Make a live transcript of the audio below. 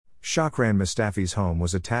Shkodran Mustafi's home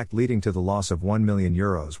was attacked, leading to the loss of €1 million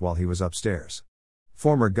while he was upstairs.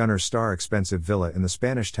 Former Gunners' star expensive villa in the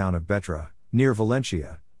Spanish town of Betra, near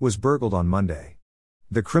Valencia, was burgled on Monday.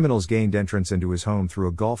 The criminals gained entrance into his home through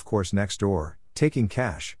a golf course next door, taking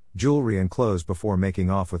cash, jewelry and clothes before making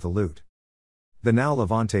off with the loot. The now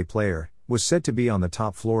Levante player was said to be on the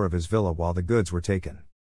top floor of his villa while the goods were taken.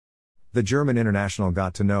 The German international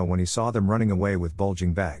got to know when he saw them running away with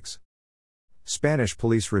bulging bags. Spanish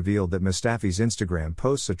police revealed that Mustafi's Instagram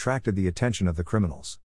posts attracted the attention of the criminals.